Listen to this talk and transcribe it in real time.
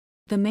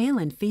The male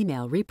and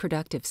female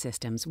reproductive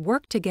systems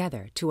work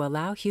together to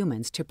allow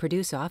humans to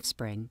produce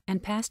offspring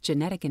and pass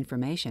genetic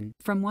information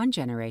from one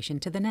generation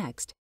to the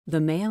next. The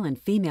male and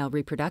female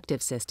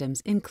reproductive systems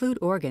include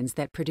organs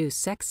that produce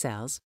sex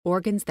cells,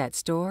 organs that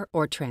store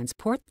or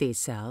transport these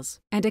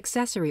cells, and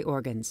accessory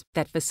organs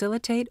that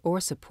facilitate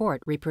or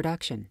support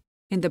reproduction.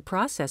 In the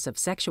process of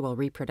sexual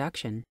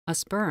reproduction, a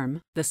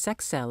sperm, the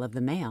sex cell of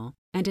the male,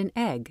 and an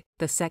egg,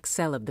 the sex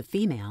cell of the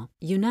female,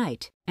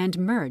 unite and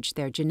merge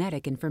their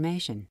genetic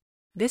information.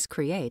 This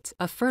creates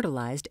a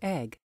fertilized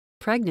egg.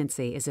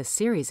 Pregnancy is a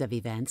series of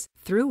events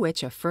through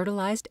which a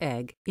fertilized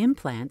egg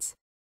implants,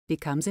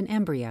 becomes an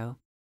embryo,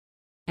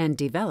 and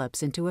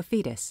develops into a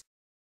fetus.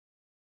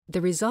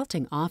 The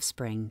resulting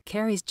offspring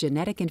carries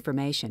genetic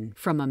information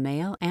from a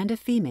male and a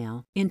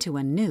female into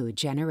a new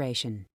generation.